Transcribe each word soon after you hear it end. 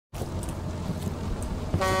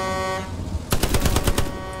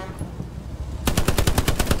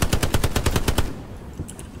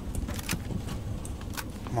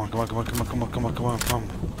come on, come on, come on, come on, come on, come on, come on.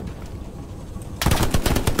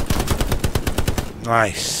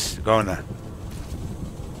 Nice. Go on there.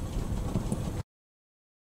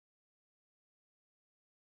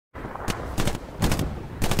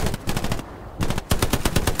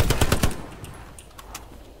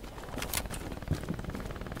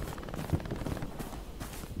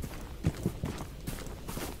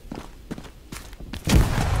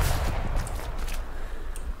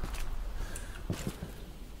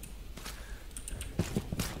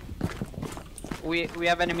 We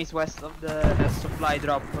have enemies west of the supply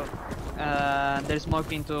drop. They're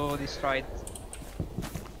smoking to destroy it.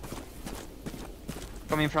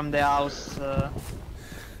 Coming from the house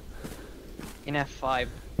in F5.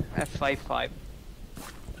 F55.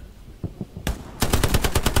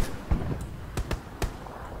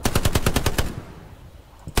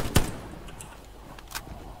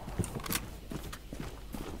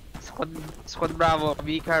 Squad Bravo,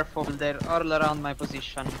 be careful, they're all around my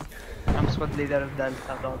position. I'm squad leader of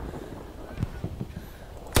Delta, dog.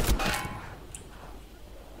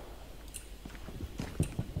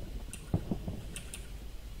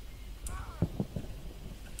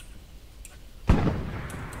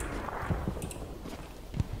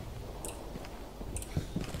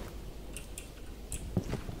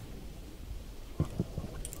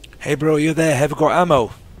 Hey bro, you there? Have you got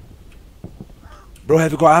ammo? Bro,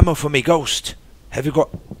 have you got ammo for me, Ghost? Have you got...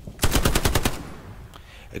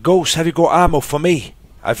 Ghost, have you got ammo for me?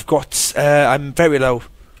 I've got... I'm very low.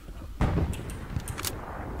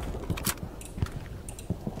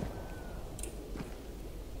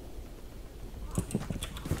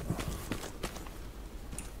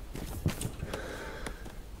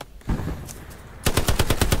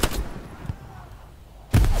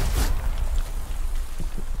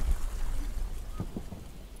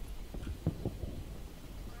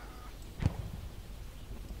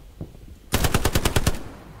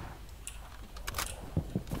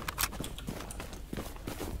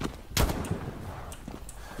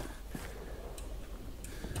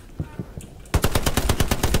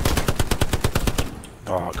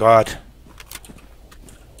 Oh God.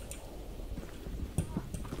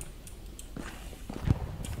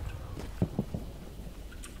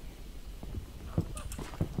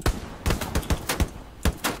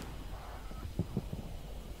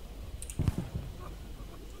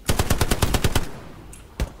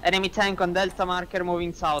 Enemy tank on Delta marker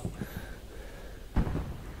moving south.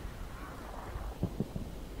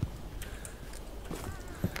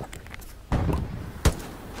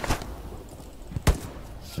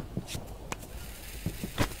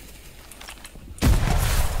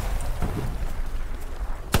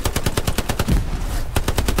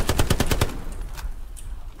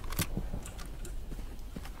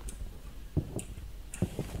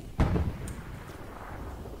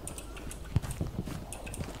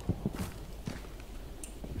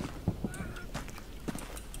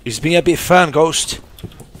 It's been a bit fun, Ghost.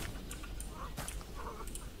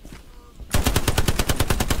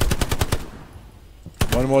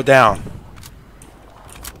 One more down.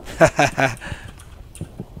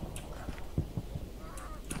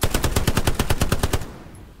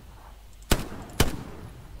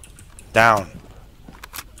 Down.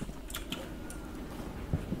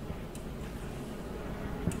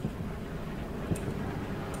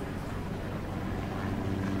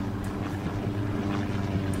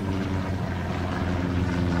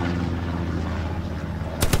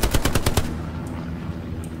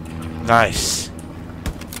 Nice.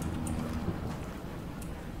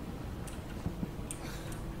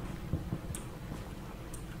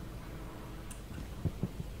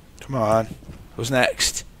 Come on. Who's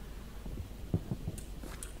next?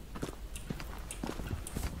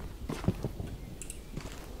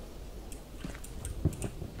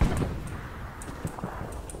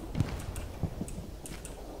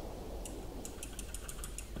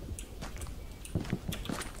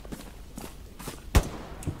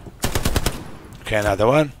 Okay, another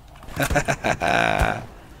one.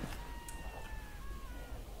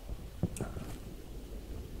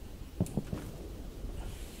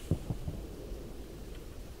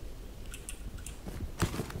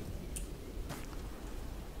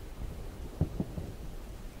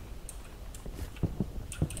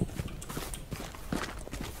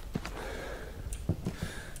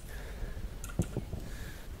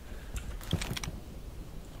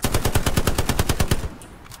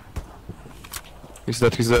 He's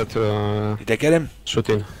dead, Did I get him?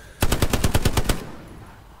 Shooting.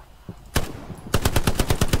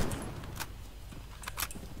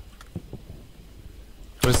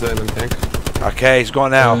 Where's the enemy tank? Okay, he's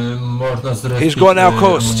gone now. Można zrespić He's gone now,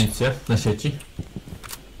 Coast. amunicję na sieci.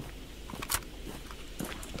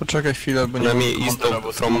 Poczekaj chwilę, bo nie Enemy mam east komandera,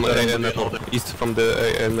 bo from komandera AA mówię. network. East from the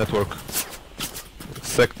AA network.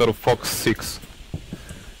 Sector Fox 6.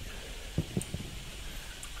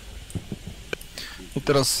 I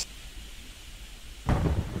teraz...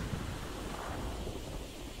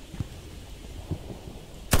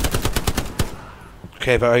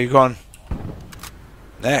 Okay, but are you going?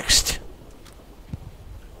 Next.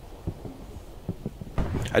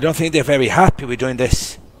 I don't think they're very happy with doing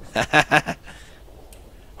this.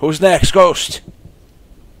 Who's next, Ghost?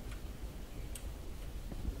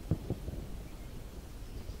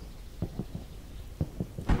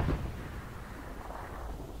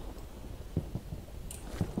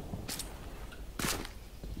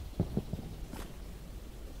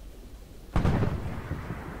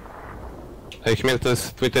 Ej, Chmiel, to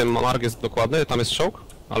jest twój ten mark jest dokładny? Tam jest czołg?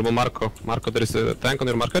 Albo Marko. Marko, there is a tank on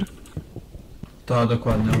your marker? To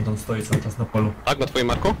dokładnie, on tam stoi cały czas na polu. Tak, na twoim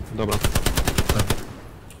marku? Dobra.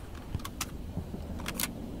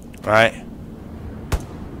 Right.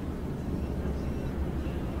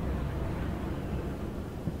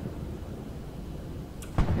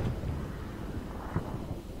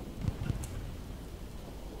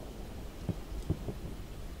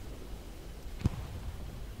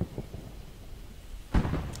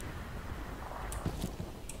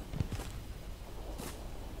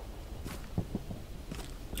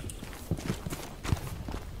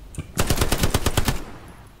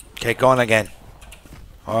 Okay, go on again.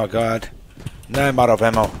 Oh god. Now I'm out of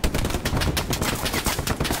ammo.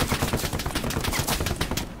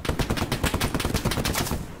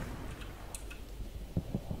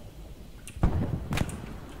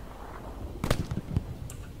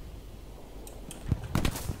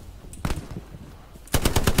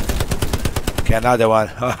 Okay, another one.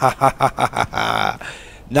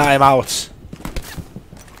 Now I'm out.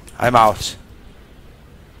 I'm out.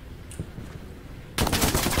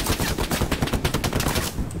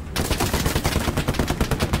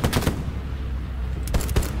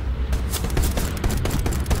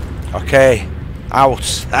 Okay,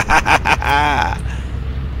 out.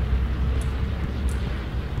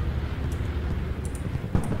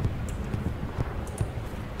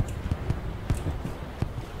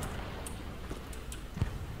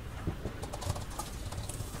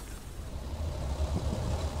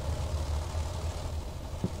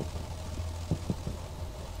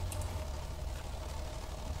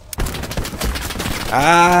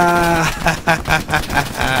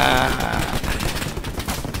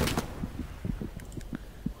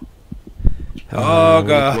 Oh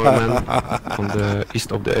god. On the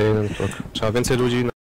east of the AA network. Trzeba więcej ludzi